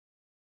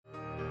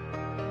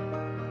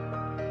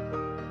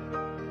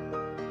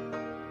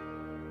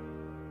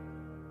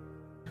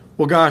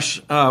Well,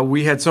 gosh,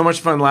 we had so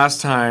much fun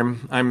last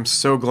time. I'm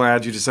so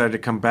glad you decided to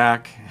come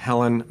back.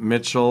 Helen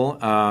Mitchell,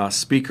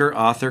 speaker,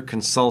 author,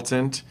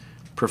 consultant,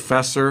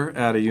 professor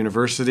at a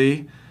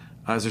university.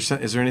 Is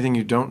there anything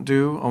you don't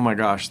do? Oh my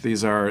gosh,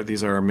 these are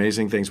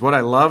amazing things. What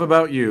I love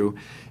about you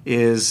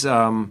is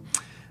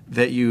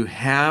that you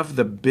have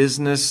the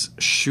business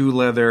shoe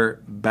leather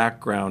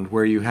background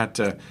where you had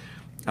to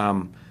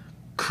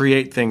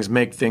create things,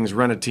 make things,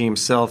 run a team,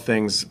 sell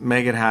things,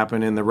 make it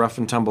happen in the rough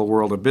and tumble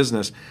world of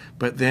business.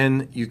 But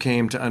then you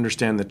came to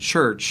understand the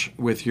church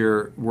with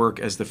your work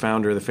as the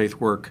founder of the Faith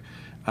Work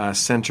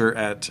Center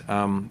at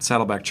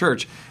Saddleback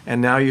Church.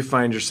 And now you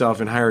find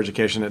yourself in higher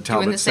education at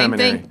Talbot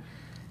Seminary. Thing.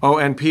 Oh,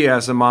 and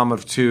P.S., a mom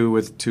of two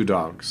with two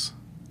dogs.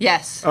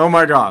 Yes. Oh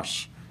my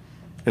gosh.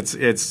 It's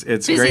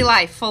busy great.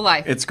 Life, full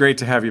life. It's great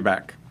to have you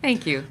back.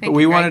 Thank you. But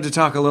we wanted to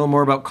talk a little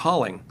more about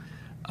calling.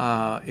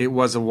 It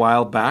was a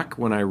while back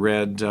when I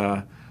read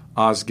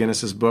Os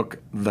Guinness's book,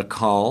 The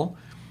Call,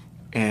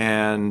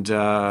 and it's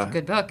a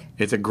good book.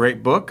 It's a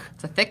great book.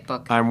 It's a thick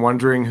book. I'm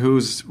wondering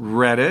who's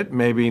read it.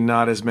 Maybe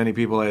not as many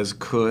people as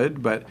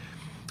could, but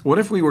what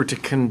if we were to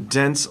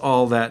condense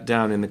all that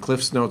down in the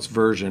Cliff's Notes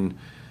version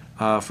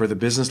for the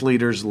business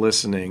leaders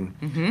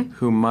listening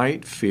who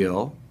might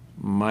feel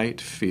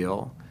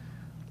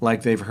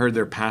like they've heard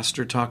their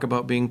pastor talk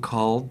about being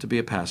called to be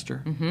a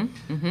pastor.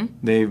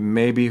 They've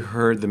maybe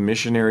heard the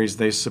missionaries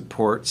they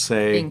support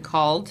say, being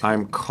called.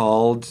 I'm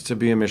called to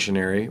be a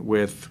missionary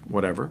with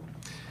whatever.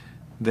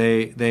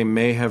 They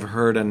may have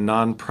heard a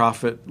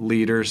nonprofit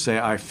leader say,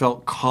 I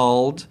felt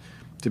called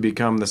to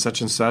become the such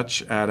and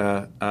such at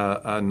a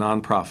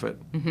nonprofit.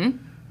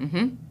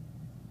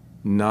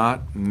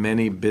 Not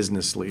many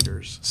business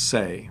leaders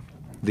say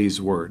these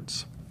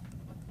words.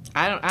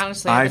 I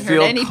haven't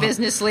heard any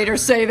business leader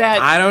say that.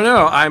 I don't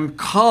know. I'm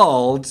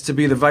called to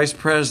be the vice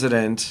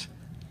president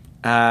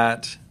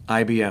at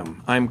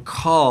IBM. I'm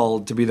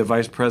called to be the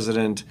vice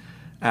president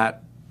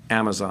at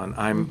Amazon.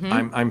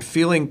 I'm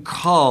feeling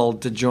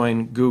called to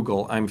join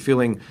Google. I'm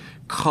feeling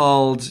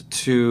called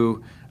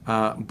to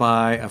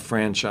buy a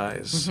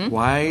franchise.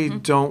 Why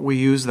don't we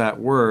use that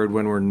word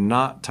when we're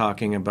not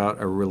talking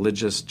about a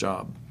religious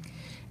job?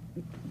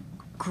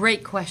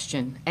 Great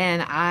question.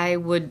 And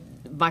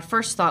my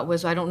first thought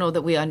was, I don't know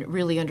that we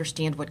really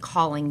understand what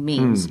calling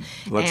means.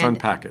 Let's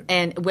unpack it.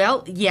 And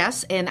well,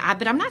 yes,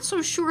 but I'm not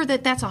so sure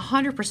that that's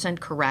 100%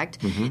 correct.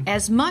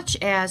 As much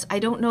as I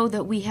don't know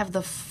that we have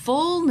the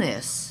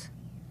fullness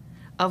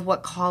of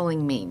what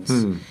calling means.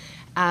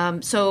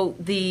 So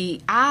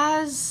the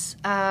Os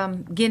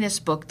Guinness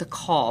book, The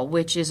Call,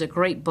 which is a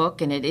great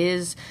book and it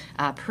is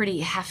pretty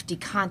hefty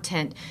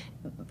content,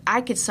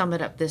 I could sum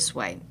it up this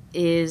way.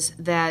 Is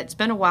that it's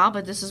been a while,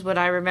 but this is what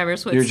I remember.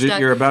 So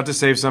you're about to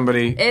save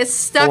somebody. It's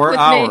stuck 4 with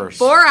hours. me.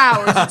 4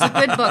 hours. It's a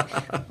good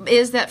book.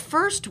 Is that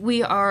first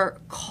we are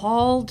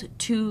called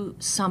to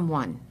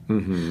someone.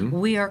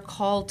 We are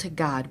called to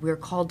God. We are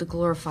called to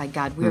glorify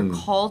God. We are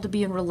called to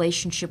be in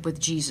relationship with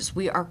Jesus.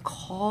 We are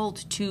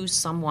called to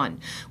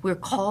someone. We're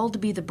called to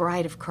be the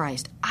bride of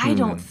Christ. I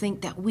don't think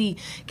that we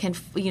can,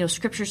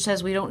 Scripture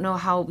says we don't know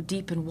how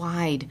deep and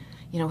wide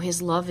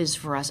His love is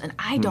for us. And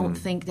I don't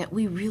think that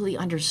we really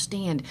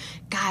understand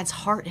God's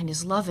heart and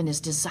His love and His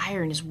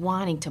desire and His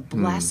wanting to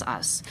bless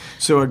us.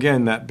 So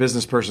again, that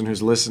business person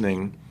who's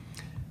listening,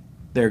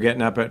 they're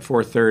getting up at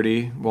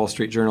 4:30. Wall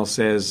Street Journal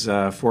says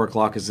 4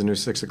 o'clock is the new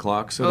 6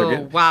 o'clock. So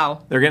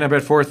they're getting up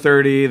at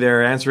 4:30.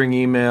 They're answering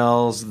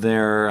emails.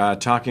 They're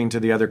talking to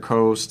the other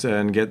coast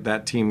and get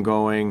that team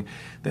going.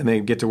 Then they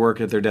get to work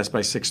at their desk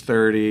by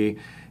 6:30.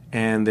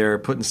 And they're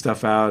putting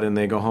stuff out, and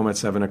they go home at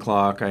 7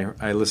 o'clock.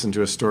 I listened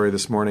to a story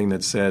this morning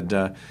that said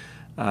a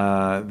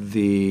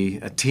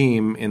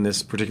team in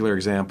this particular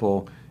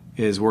example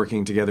is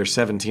working together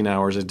 17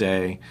 hours a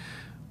day.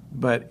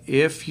 But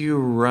if you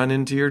run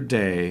into your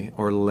day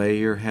or lay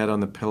your head on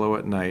the pillow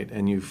at night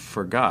and you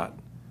forgot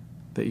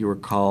that you were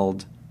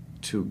called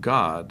to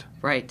God,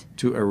 right,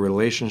 to a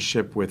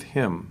relationship with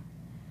Him,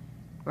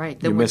 right,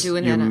 that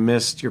you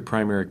missed your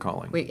primary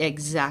calling.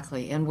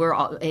 Exactly, and we're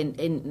all,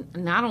 and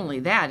not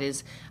only that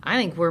is, I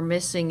think we're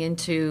missing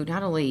into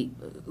not only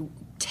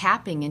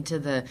tapping into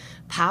the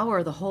power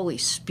of the Holy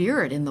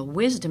Spirit and the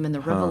wisdom and the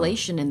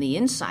revelation and the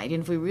insight.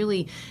 And if we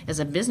really, as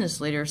a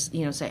business leader,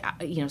 say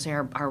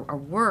our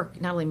work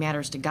not only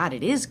matters to God,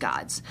 it is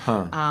God's.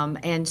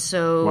 And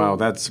so, wow,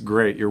 that's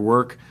great. Your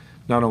work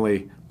not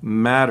only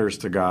matters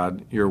to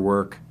God, your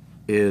work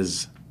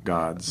is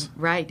God's.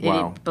 Right,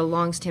 wow. And it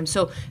belongs to Him.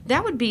 So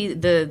that would be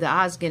the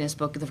Os Guinness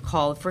book, the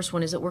call. The first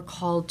one is that we're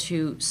called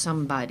to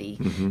somebody.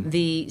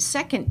 The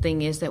second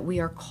thing is that we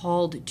are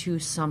called to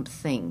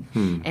something.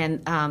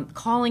 And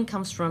calling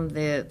comes from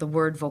the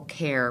word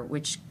vocare,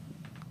 which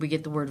we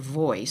get the word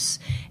voice,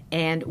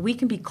 and we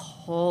can be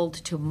called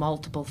to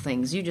multiple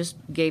things. You just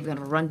gave a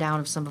rundown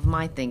of some of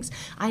my things.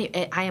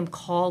 I am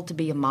called to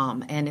be a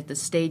mom, and at the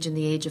stage and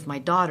the age of my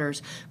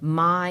daughters,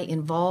 my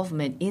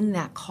involvement in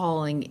that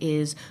calling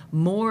is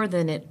more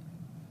than it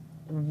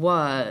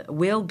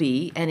will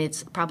be, and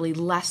it's probably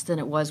less than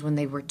it was when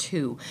they were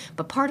 2.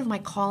 But part of my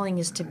calling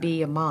is to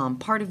be a mom.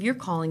 Part of your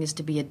calling is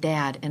to be a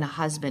dad and a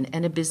husband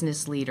and a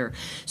business leader.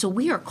 So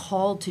we are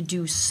called to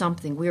do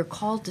something. We are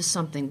called to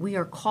something. We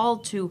are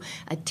called to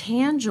a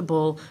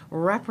tangible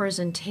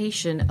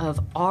representation of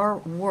our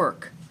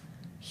work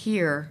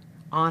here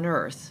on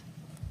earth.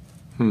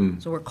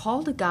 So we're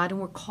called to God and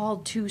we're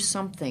called to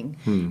something.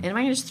 And if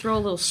I can just throw a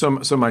little...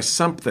 So my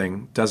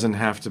something doesn't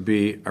have to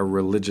be a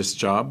religious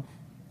job?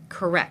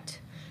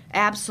 Correct.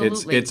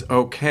 Absolutely. It's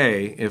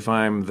okay if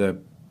I'm the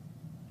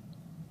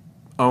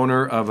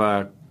owner of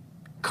a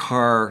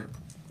car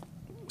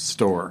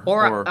store.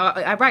 Or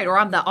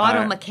I'm the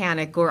auto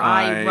mechanic, or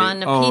I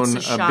run a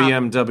pizza shop. I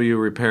own a BMW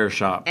repair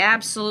shop.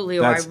 Absolutely,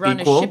 or That's I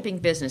run equal? a shipping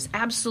business.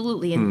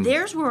 Absolutely. And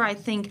there's where I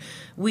think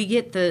we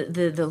get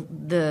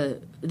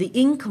the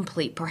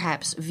incomplete,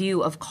 perhaps,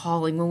 view of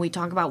calling when we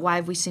talk about why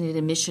have we seen it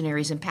in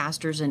missionaries and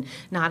pastors and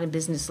not in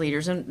business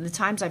leaders. And the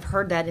times I've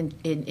heard that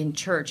in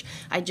church,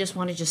 I just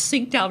want to just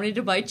sink down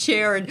into my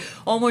chair and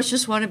almost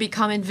just want to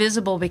become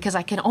invisible, because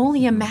I can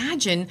only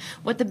imagine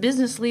what the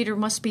business leader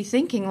must be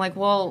thinking. Like,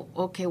 well,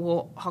 okay,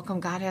 how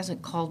come God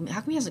hasn't called me? How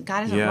come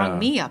God hasn't rung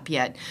me up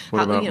yet?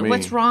 What about me?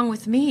 What's wrong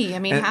with me? I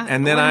mean, what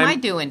then am I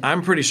doing?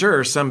 I'm pretty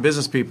sure some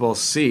business people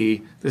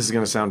see, this is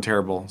going to sound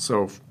terrible,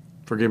 so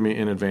forgive me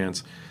in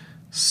advance.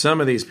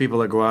 Some of these people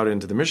that go out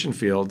into the mission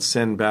field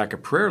send back a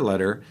prayer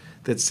letter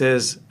that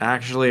says,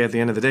 actually, at the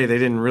end of the day, they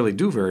didn't really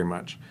do very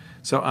much.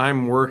 So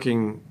I'm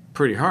working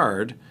pretty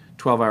hard,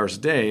 12 hours a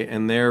day,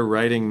 and they're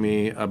writing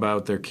me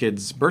about their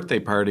kid's birthday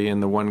party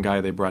and the one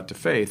guy they brought to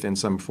faith in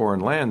some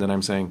foreign land, and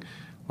I'm saying,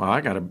 well,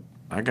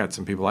 I got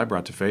some people I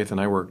brought to faith, and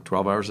I work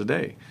 12 hours a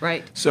day.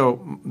 Right.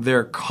 So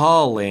their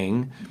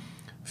calling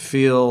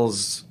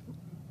feels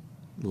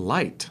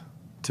light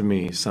to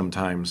me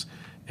sometimes.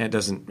 And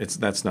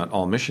that's not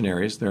all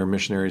missionaries. There are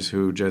missionaries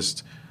who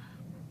just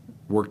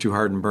work too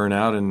hard and burn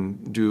out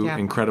and do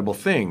incredible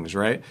things,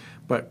 right?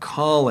 But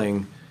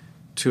calling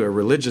to a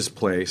religious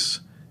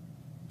place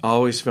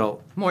always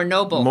felt more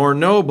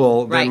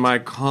noble than my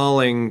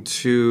calling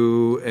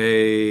to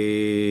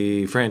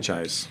a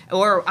franchise.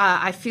 Or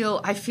I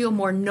feel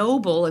more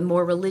noble and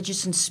more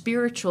religious and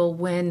spiritual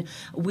when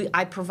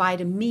I provide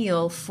a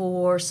meal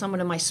for someone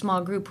in my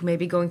small group who may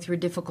be going through a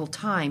difficult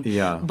time.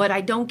 Yeah. But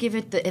I don't give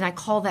it and I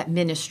call that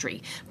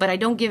ministry. But I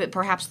don't give it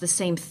perhaps the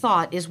same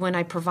thought as when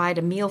I provide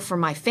a meal for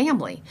my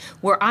family,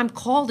 where I'm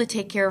called to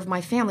take care of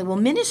my family. Well,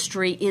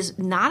 ministry is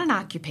not an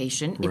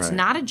occupation. It's Right.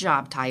 not a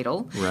job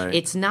title. Right.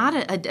 It's not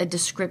a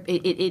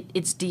description.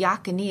 It's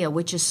diakonia,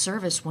 which is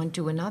service one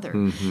to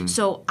another.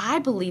 So I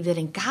believe that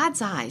in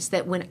God's eyes,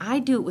 that when I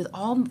do it with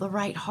all the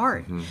right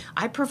heart,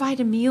 I provide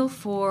a meal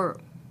for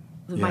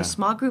my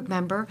small group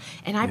member,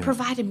 and I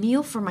provide a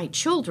meal for my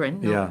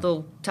children.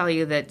 They'll tell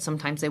you that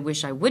sometimes they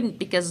wish I wouldn't,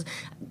 because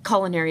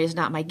culinary is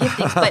not my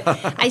giftings,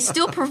 but I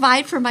still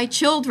provide for my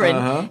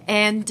children,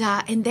 and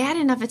that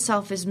in of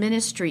itself is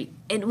ministry.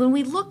 And when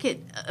we look at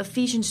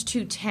Ephesians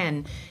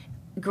 2:10,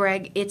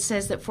 Greg, it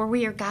says that for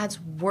we are God's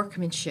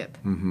workmanship.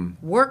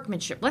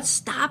 Workmanship. Let's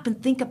stop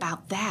and think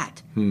about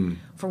that.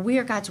 For we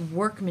are God's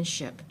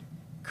workmanship,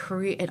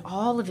 in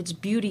all of its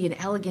beauty and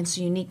elegance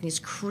and uniqueness,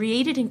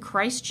 created in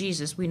Christ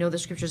Jesus. We know the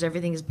scriptures,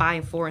 everything is by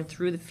and for and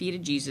through the feet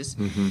of Jesus.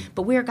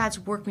 But we are God's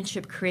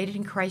workmanship, created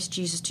in Christ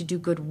Jesus to do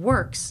good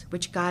works,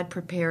 which God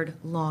prepared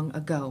long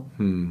ago.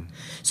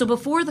 So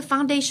before the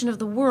foundation of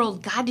the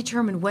world, God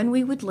determined when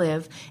we would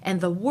live and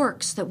the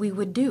works that we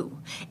would do.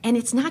 And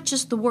it's not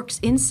just the works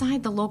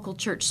inside the local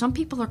church. Some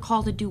people are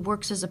called to do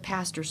works as a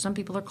pastor. Some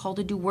people are called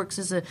to do works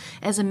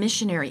as a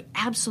missionary.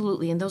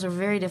 Absolutely. And those are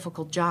very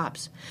difficult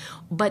jobs.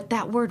 But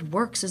that word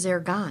works is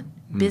ergon,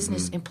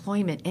 business,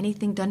 employment,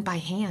 anything done by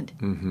hand.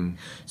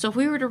 So if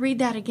we were to read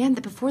that again,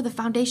 that before the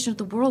foundation of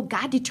the world,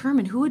 God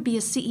determined who would be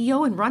a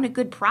CEO and run a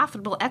good,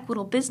 profitable,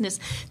 equitable business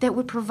that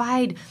would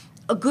provide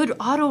a good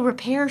auto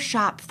repair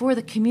shop for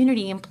the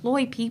community,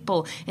 employ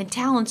people and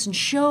talents, and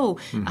show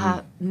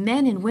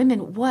men and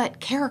women what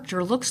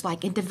character looks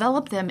like and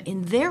develop them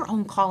in their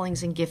own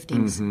callings and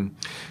giftings.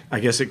 I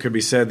guess it could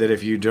be said that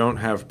if you don't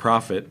have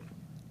profit,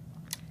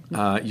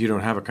 you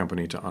don't have a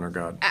company to honor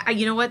God.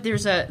 You know what?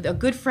 There's a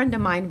good friend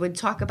of mine would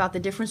talk about the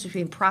difference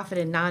between profit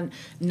and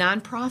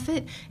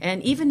non-profit,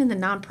 and even in the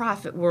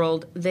non-profit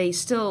world, they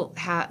still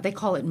they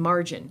call it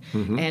margin,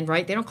 and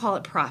right, they don't call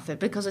it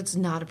profit because it's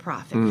not a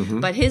profit.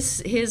 But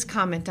his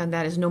comment on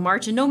that is no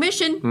margin, no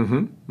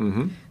mission,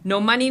 no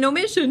money, no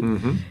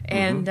mission,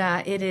 and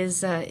it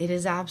is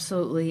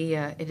absolutely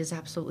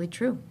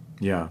true.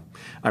 Yeah,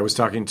 I was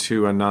talking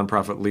to a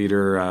nonprofit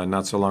leader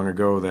not so long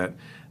ago that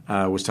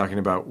was talking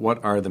about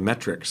what are the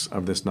metrics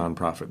of this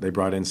nonprofit. They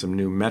brought in some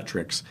new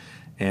metrics,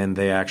 and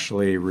they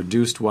actually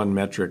reduced one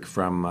metric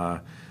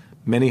from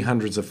many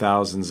hundreds of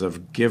thousands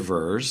of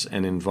givers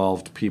and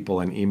involved people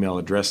and email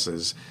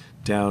addresses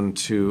down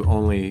to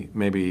only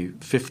maybe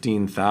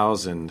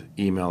 15,000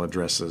 email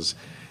addresses,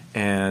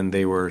 and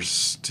they were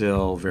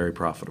still very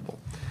profitable.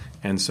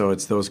 And so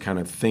it's those kind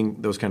of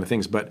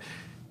things. But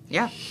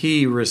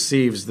he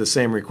receives the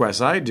same requests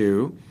I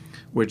do,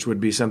 which would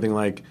be something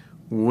like,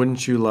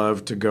 wouldn't you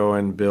love to go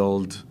and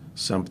build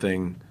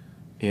something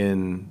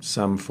in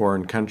some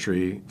foreign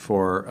country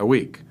for a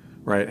week,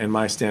 right? And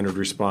my standard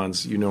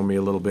response, you know me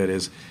a little bit,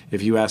 is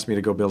if you ask me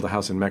to go build a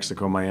house in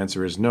Mexico, my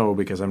answer is no,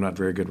 because I'm not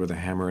very good with a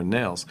hammer and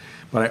nails.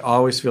 But I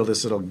always feel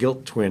this little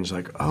guilt twinge,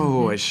 like,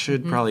 oh, I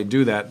should probably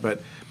do that,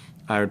 but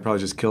I would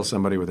probably just kill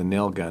somebody with a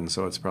nail gun,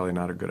 so it's probably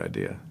not a good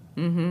idea.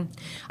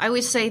 I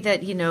always say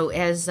that,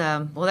 as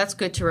well, that's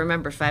good to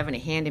remember if I have any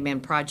handyman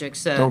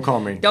projects. Don't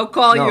call me. Don't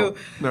call No, you.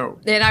 no.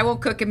 Then I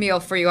won't cook a meal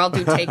for you. I'll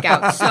do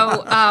takeout.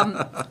 So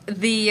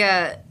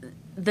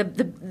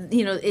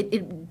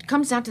it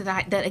comes down to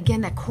that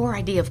again, that core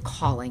idea of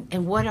calling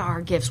and what are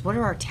our gifts, what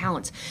are our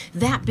talents.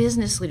 That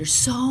business leader,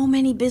 so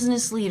many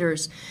business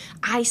leaders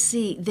I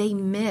see, they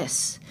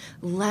miss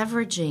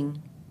leveraging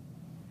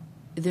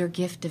their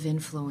gift of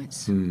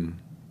influence.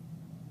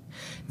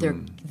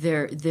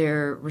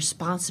 Their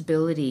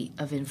responsibility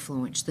of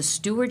influence, the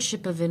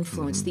stewardship of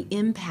influence, the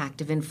impact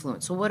of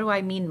influence. So what do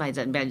I mean by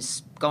that? By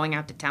just going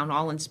out to town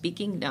hall and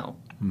speaking? No.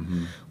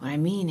 What I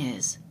mean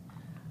is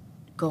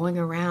going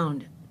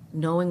around,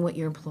 knowing what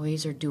your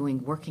employees are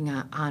doing, working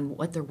on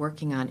what they're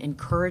working on,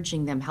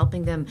 encouraging them,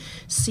 helping them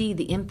see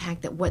the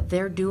impact that what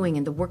they're doing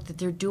and the work that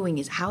they're doing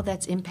is how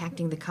that's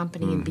impacting the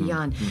company and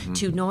beyond,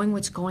 to knowing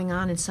what's going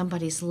on in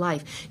somebody's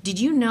life.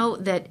 Did you know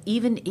that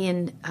even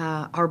in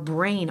our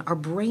brain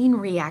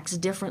reacts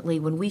differently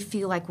when we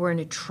feel like we're in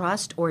a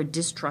trust or a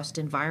distrust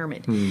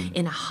environment?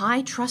 In a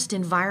high trust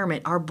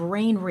environment, our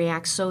brain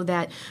reacts so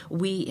that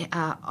we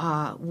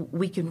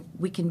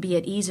can be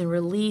at ease and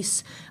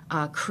release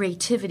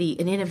creativity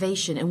and innovation.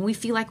 And we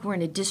feel like we're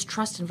in a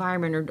distrust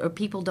environment or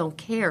people don't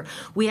care,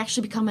 we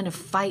actually become in a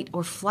fight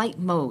or flight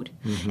mode.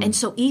 And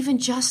so even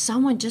just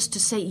someone just to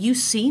say, you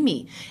see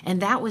me,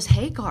 and that was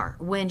Hagar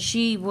when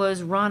she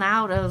was run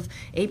out of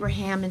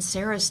Abraham and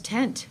Sarah's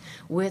tent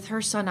with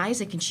her son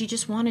Isaac, and she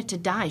just wanted to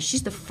die.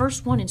 She's the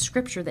first one in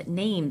Scripture that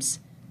names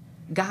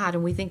God,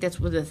 and we think that's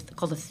what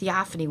called a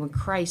theophany. When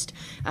Christ,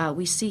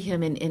 we see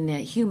him in a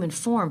human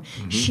form.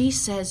 She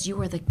says,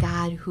 you are the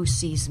God who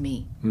sees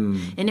me.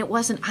 And it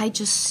wasn't, I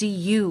just see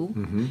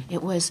you.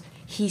 It was,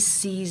 he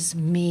sees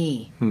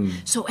me.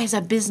 So as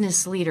a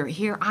business leader,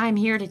 I'm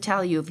here to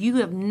tell you, if you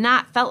have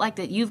not felt like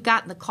that you've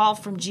gotten the call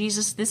from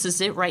Jesus, this is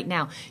it right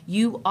now.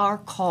 You are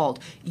called.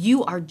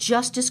 You are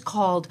just as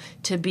called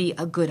to be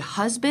a good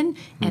husband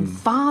and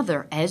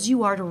father as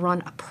you are to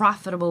run a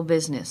profitable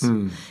business.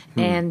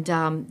 And,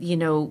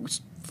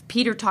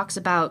 Peter talks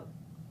about,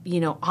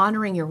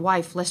 honoring your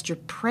wife lest your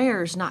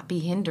prayers not be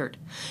hindered.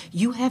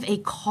 You have a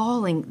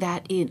calling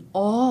that in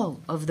all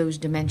of those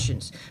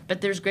dimensions.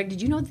 But Greg,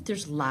 did you know that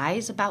there's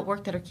lies about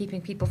work that are keeping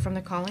people from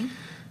their calling?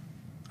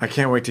 I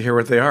can't wait to hear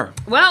what they are.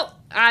 Well,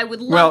 I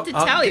would love to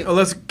tell you.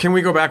 Can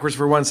we go backwards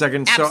for 1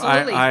 second?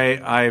 Absolutely. So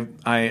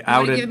I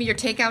outed. You give me your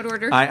takeout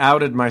order? I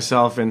outed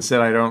myself and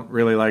said I don't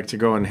really like to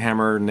go and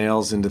hammer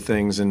nails into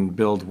things and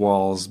build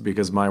walls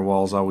because my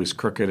wall's always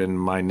crooked and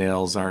my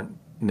nails aren't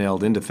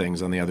nailed into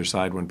things on the other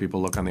side when people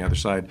look on the other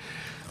side.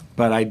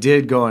 But I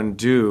did go and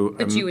do...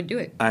 But you would do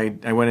it. I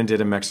went and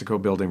did a Mexico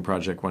building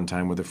project one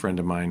time with a friend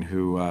of mine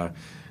who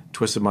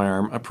twisted my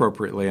arm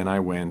appropriately, and I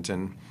went.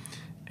 And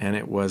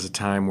it was a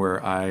time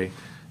where I,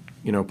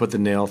 put the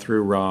nail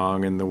through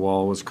wrong and the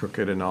wall was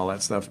crooked and all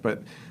that stuff.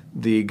 But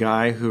the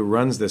guy who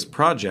runs this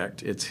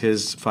project, it's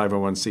his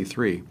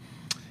 501c3,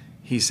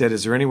 he said,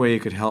 is there any way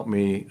you could help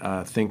me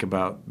think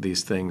about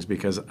these things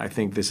because I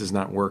think this is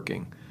not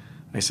working?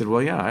 I said,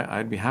 well, yeah,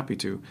 I'd be happy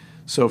to.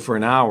 So for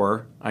an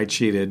hour, I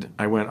cheated.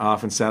 I went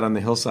off and sat on the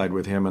hillside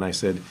with him, and I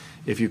said,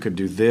 if you could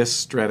do this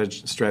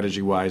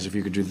strategy-wise, if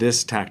you could do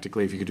this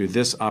tactically, if you could do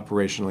this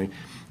operationally,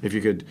 if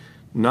you could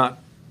not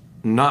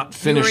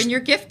finish... You were in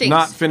your giftings.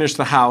 Not finish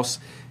the house,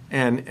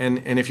 and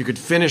if you could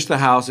finish the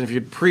house, and if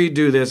you'd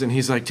pre-do this, and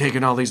he's like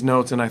taking all these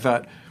notes, and I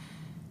thought...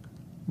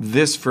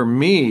 This, for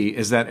me,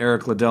 is that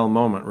Eric Liddell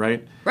moment,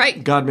 right?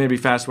 Right. God made me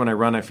fast when I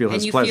run, I feel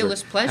his pleasure. And you feel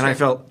his pleasure. And I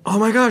felt, oh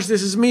my gosh,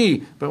 this is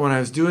me. But when I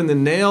was doing the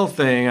nail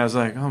thing, I was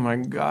like, oh my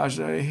gosh,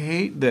 I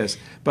hate this.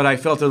 But I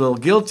felt a little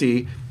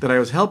guilty that I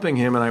was helping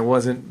him and I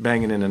wasn't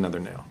banging in another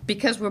nail.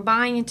 Because we're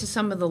buying into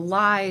some of the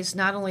lies,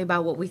 not only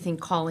about what we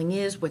think calling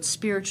is, what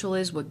spiritual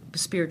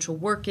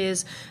work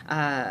is,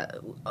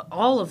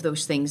 all of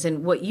those things.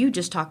 And what you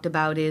just talked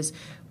about is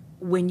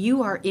when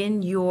you are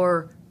in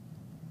your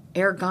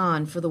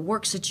ergon for the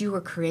works that you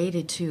were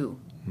created to.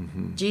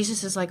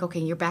 Jesus is like, okay,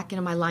 you're back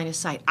into my line of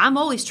sight. I'm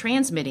always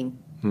transmitting.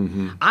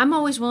 I'm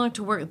always willing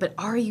to work, but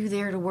are you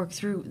there to work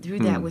through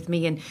that with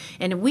me?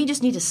 And we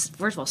just need to,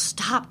 first of all,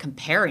 stop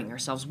comparing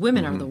ourselves.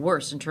 Women are the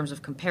worst in terms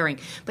of comparing,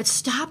 but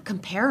stop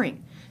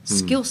comparing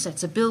skill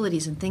sets,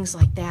 abilities, and things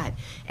like that,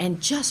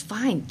 and just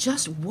find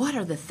just what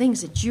are the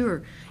things that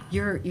you're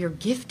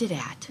gifted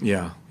at.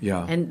 Yeah.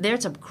 And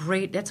that's a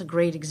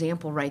great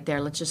example right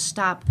there. Let's just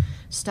stop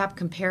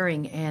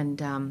comparing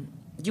and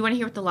Do you want to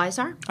hear what the lies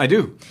are? I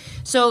do.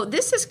 So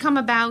this has come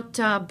about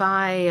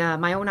by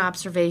my own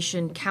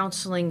observation,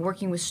 counseling,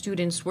 working with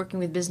students, working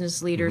with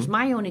business leaders,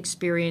 my own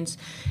experience,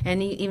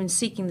 and even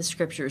seeking the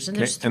scriptures. And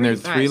there's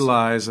three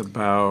lies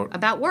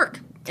about work.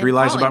 Three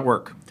lies about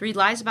work. 3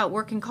 lies about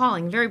work and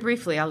calling. Very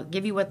briefly, I'll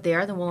give you what they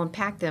are, then we'll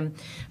unpack them.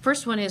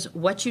 First one is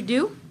what you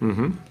do.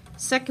 Mm-hmm.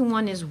 Second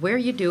one is where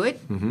you do it.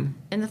 Mm-hmm.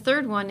 And the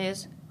third one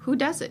is who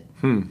does it.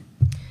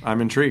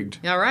 I'm intrigued.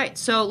 All right.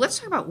 So let's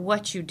talk about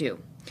what you do.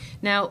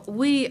 Now,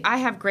 I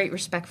have great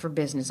respect for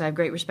business. I have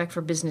great respect for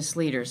business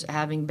leaders.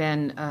 Having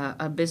been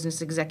a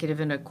business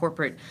executive in a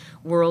corporate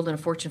world, in a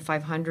Fortune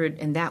 500,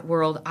 in that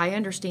world, I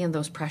understand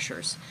those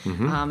pressures.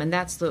 And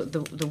that's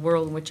the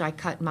world in which I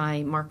cut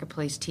my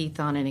marketplace teeth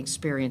on and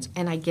experience.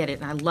 And I get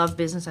it. And I love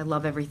business. I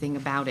love everything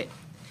about it.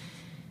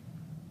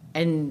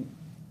 And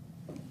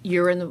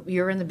you're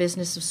in the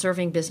business of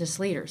serving business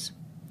leaders.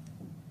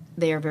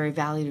 They are very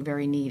valued and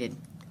very needed.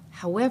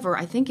 However,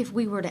 I think if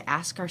we were to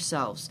ask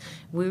ourselves,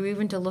 we were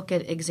even to look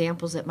at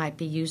examples that might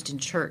be used in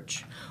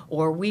church,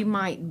 or we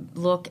might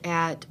look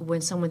at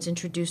when someone's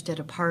introduced at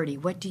a party,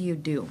 what do you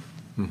do?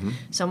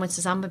 Someone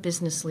says, I'm a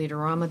business leader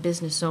or I'm a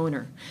business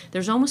owner.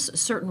 There's almost a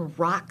certain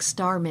rock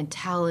star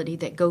mentality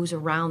that goes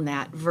around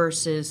that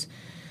versus,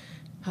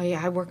 oh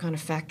yeah, I work on a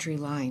factory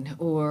line,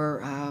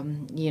 or,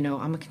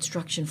 I'm a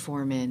construction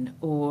foreman,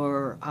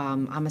 or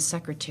I'm a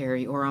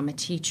secretary, or I'm a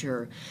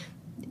teacher.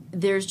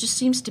 There just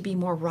seems to be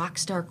more rock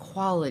star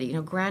quality.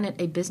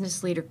 Granted, a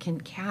business leader can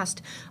cast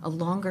a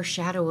longer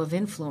shadow of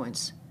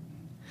influence.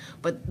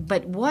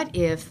 But what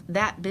if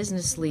that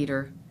business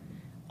leader,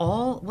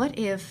 what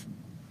if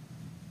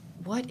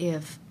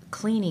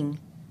cleaning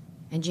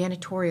and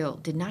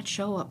janitorial did not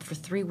show up for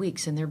 3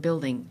 weeks in their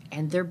building,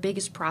 and their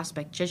biggest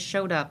prospect just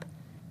showed up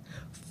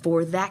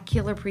for that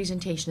killer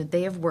presentation that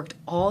they have worked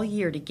all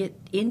year to get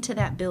into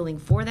that building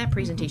for that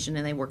presentation,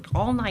 and they worked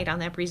all night on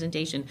that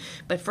presentation,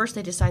 but first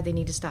they decide they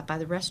need to stop by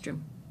the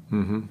restroom.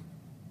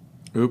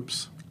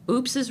 Oops.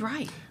 Oops is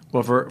right.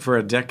 Well, for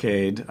a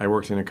decade, I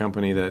worked in a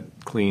company that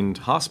cleaned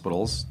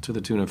hospitals to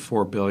the tune of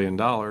 $4 billion,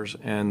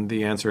 and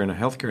the answer in a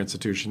healthcare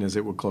institution is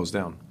it would close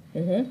down.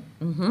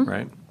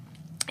 Right?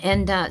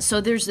 And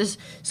so there's this,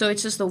 so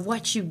it's just the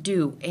what you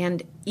do,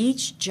 and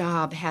each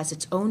job has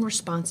its own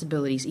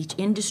responsibilities. Each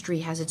industry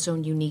has its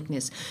own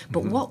uniqueness.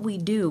 But what we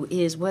do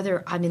is,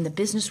 whether I'm in the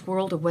business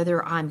world or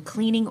whether I'm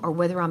cleaning or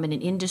whether I'm in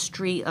an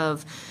industry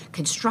of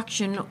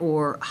construction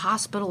or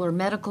hospital or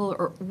medical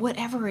or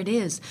whatever it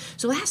is.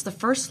 So that's the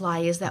first lie,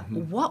 is that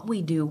what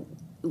we do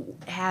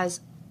has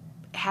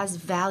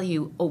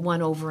value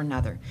one over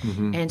another.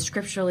 And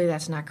scripturally,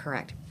 that's not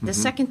correct. The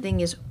second thing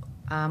is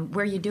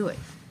where you do it.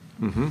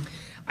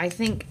 I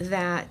think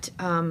that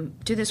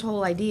to this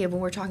whole idea of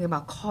when we're talking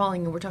about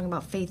calling and we're talking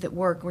about faith at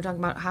work, and we're talking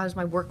about how does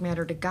my work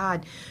matter to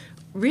God,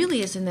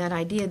 really is in that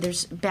idea.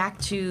 There's back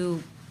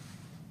to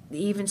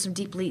even some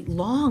deeply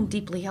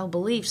held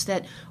beliefs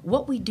that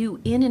what we do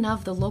in and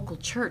of the local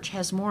church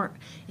has more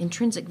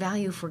intrinsic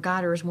value for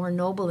God, or is more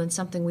noble than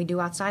something we do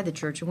outside the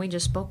church. And we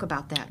just spoke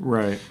about that.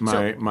 Right.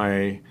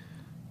 My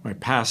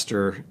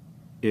pastor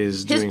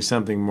is doing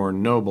something more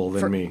noble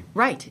than me.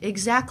 Right,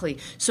 exactly.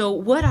 So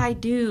what I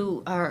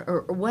do,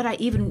 or what I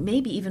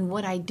even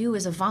what I do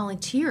as a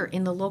volunteer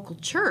in the local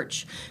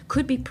church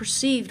could be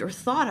perceived or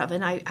thought of.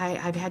 And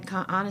I've had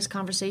honest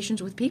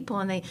conversations with people,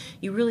 and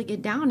you really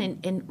get down,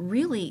 and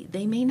really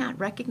they may not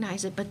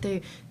recognize it, but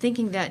they're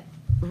thinking that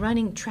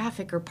running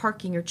traffic or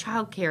parking or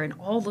childcare and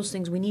all those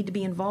things, we need to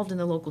be involved in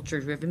the local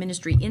church. We have a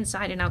ministry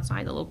inside and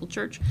outside the local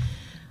church.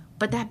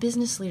 But that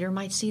business leader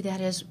might see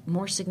that as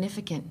more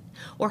significant.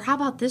 Or how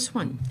about this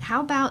one? How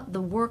about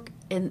the work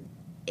and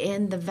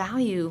the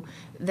value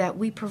that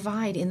we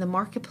provide in the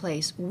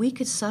marketplace? We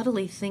could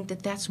subtly think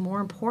that that's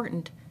more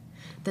important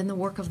than the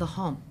work of the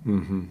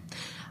home.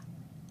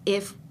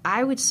 If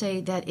I would say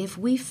that if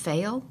we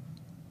fail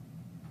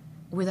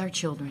with our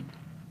children,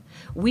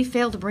 we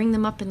fail to bring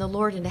them up in the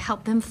Lord and to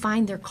help them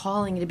find their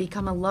calling and to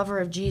become a lover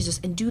of Jesus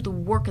and do the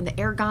work and the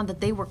ergon that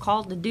they were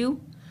called to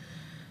do,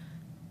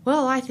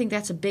 well, I think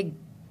that's a big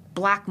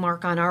black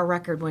mark on our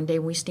record one day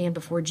when we stand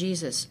before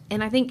Jesus.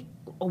 And I think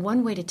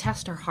one way to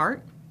test our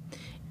heart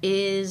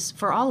is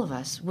for all of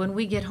us. When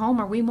we get home,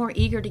 are we more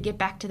eager to get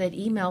back to that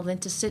email than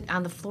to sit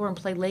on the floor and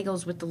play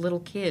Legos with the little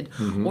kid,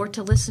 or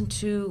to listen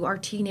to our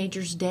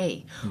teenager's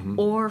day,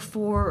 or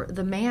for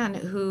the man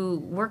who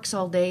works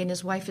all day and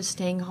his wife is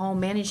staying home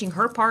managing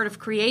her part of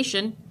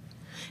creation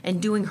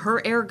and doing her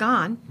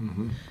ergon?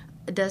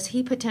 Does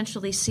he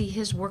potentially see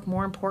his work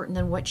more important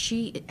than what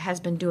she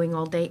has been doing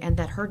all day, and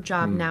that her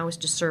job now is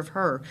to serve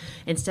her,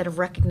 instead of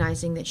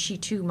recognizing that she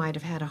too might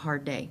have had a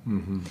hard day?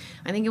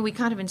 I think if we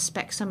kind of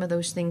inspect some of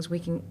those things, we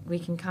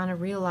can kind of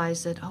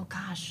realize that, oh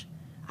gosh,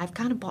 I've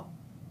kind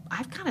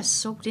of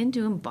soaked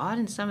into and bought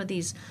in some of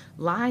these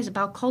lies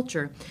about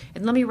culture.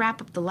 And let me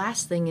wrap up the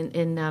last thing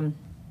in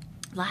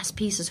last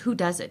piece is who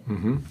does it.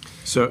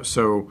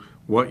 So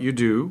what you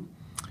do,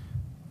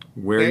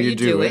 where you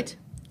do it,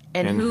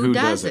 and who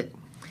does it.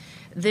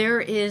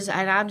 There is,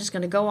 and I'm just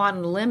going to go on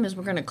a limb as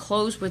we're going to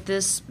close with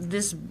this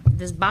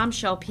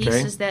bombshell piece.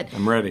 Okay. Is that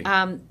I'm ready.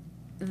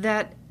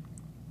 That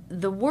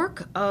the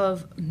work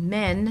of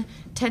men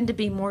tend to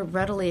be more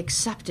readily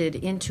accepted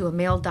into a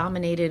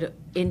male-dominated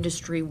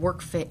industry,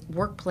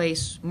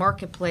 workplace,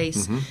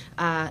 marketplace,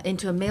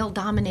 into a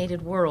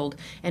male-dominated world.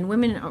 And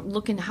women are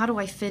looking, how do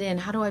I fit in?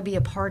 How do I be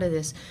a part of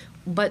this?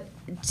 But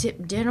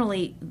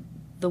generally,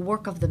 the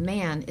work of the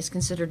man is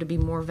considered to be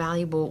more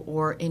valuable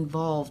or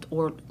involved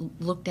or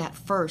looked at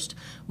first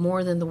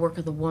more than the work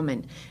of the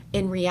woman.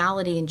 In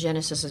reality, in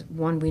Genesis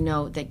 1, we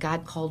know that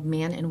God called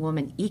man and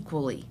woman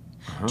equally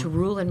to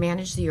rule and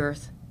manage the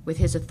earth with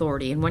his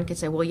authority. And one could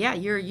say, well, yeah,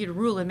 you're to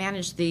rule and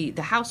manage the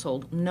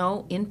household.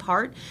 No, in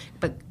part,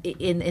 but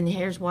and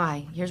here's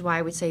why. Here's why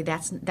I would say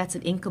that's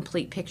an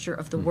incomplete picture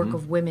of the work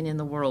of women in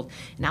the world.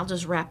 And I'll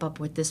just wrap up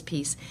with this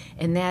piece,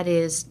 and that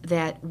is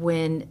that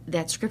when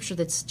that scripture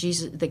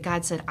that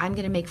God said, I'm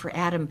going to make for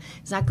Adam,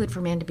 it's not good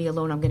for man to be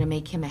alone. I'm going to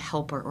make him a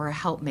helper or a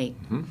helpmate.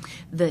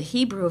 The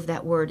Hebrew of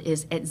that word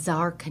is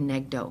etzar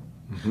kenegdo,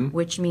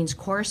 which means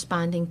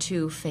corresponding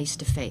to face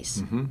to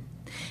face.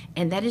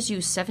 And that is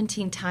used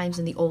 17 times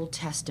in the Old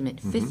Testament.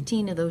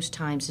 15 of those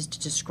times is to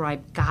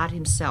describe God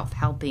himself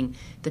helping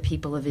the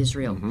people of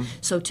Israel.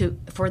 So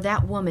for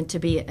that woman to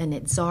be an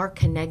etzar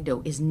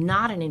kenegdo is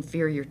not an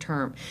inferior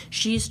term.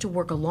 She's to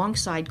work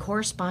alongside,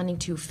 corresponding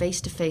to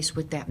face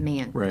with that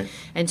man. Right.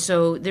 And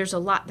so there's a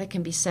lot that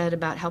can be said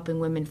about helping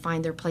women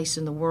find their place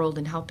in the world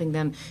and helping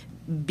them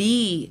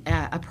be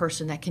a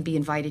person that can be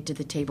invited to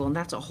the table, and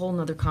that's a whole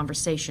nother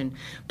conversation.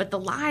 But the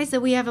lies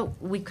that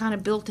we've kind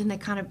of built in that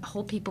kind of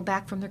hold people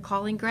back from their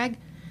calling, Greg,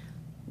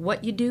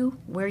 what you do,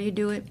 where you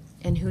do it,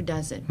 and who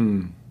does it.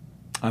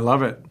 I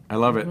love it.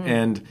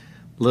 And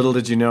little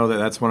did you know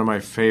that's one of my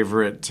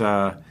favorite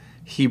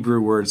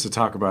Hebrew words to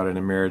talk about in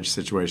a marriage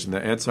situation. The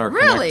etzar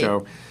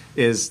kenegdo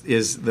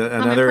is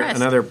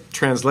another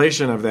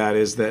translation of that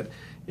is that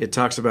it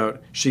talks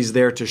about she's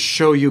there to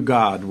show you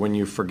God when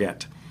you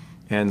forget.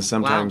 And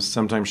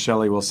sometimes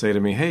Shelley will say to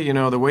me, hey,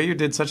 the way you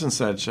did such and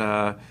such,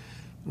 that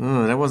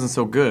wasn't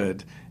so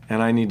good.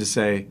 And I need to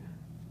say,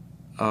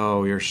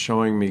 oh, you're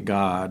showing me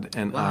God,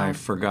 and I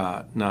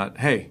forgot. Not,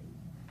 hey,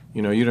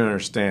 you don't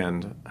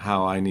understand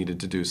how I needed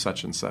to do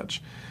such and such.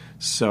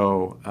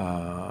 So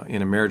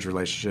in a marriage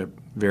relationship,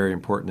 very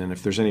important. And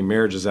if there's any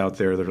marriages out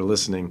there that are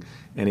listening,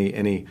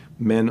 any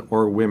men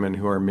or women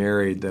who are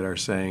married that are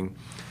saying,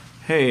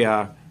 hey,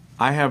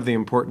 I have the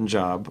important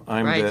job.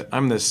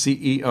 I'm the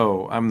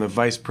CEO. I'm the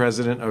vice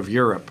president of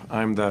Europe.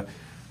 I'm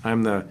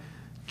the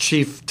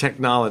chief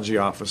technology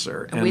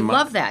officer. And we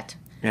love that.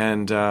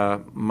 And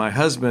my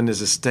husband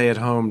is a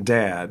stay-at-home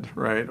dad,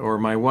 right? Or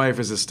my wife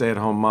is a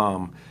stay-at-home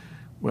mom.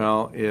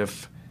 Well,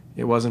 if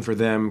it wasn't for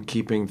them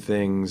keeping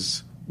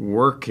things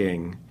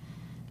working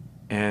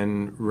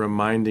and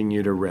reminding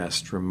you to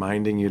rest,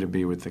 reminding you to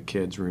be with the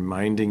kids,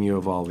 reminding you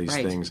of all these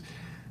things,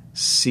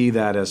 see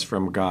that as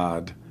from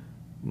God,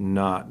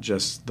 not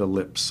just the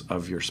lips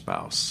of your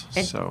spouse.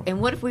 And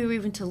what if we were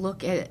even to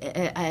look at,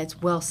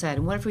 it's well said,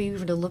 and what if we were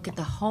even to look at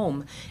the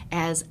home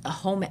as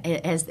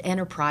the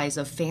enterprise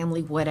of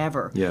family,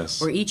 whatever. Yes.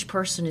 Where each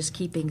person is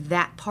keeping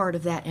that part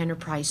of that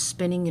enterprise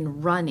spinning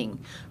and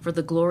running for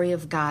the glory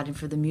of God and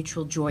for the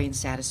mutual joy and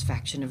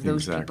satisfaction of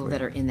those people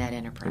that are in that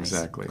enterprise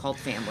called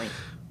family.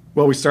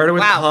 Well, we started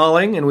with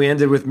calling and we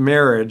ended with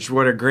marriage.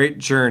 What a great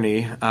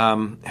journey.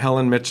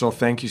 Helen Mitchell,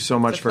 thank you so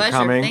much for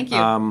coming. Thank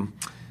you.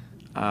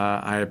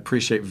 I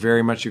appreciate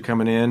very much you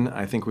coming in.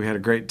 I think we had a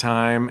great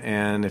time,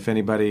 and if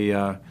anybody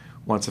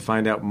wants to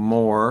find out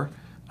more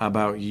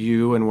about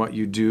you and what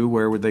you do,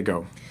 where would they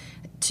go?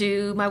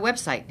 To my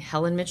website,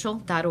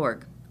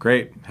 helenmitchell.org.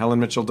 Great.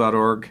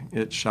 helenmitchell.org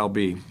it shall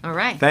be. All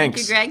right.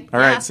 Thanks. Thank you, Greg. All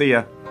right. See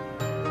ya.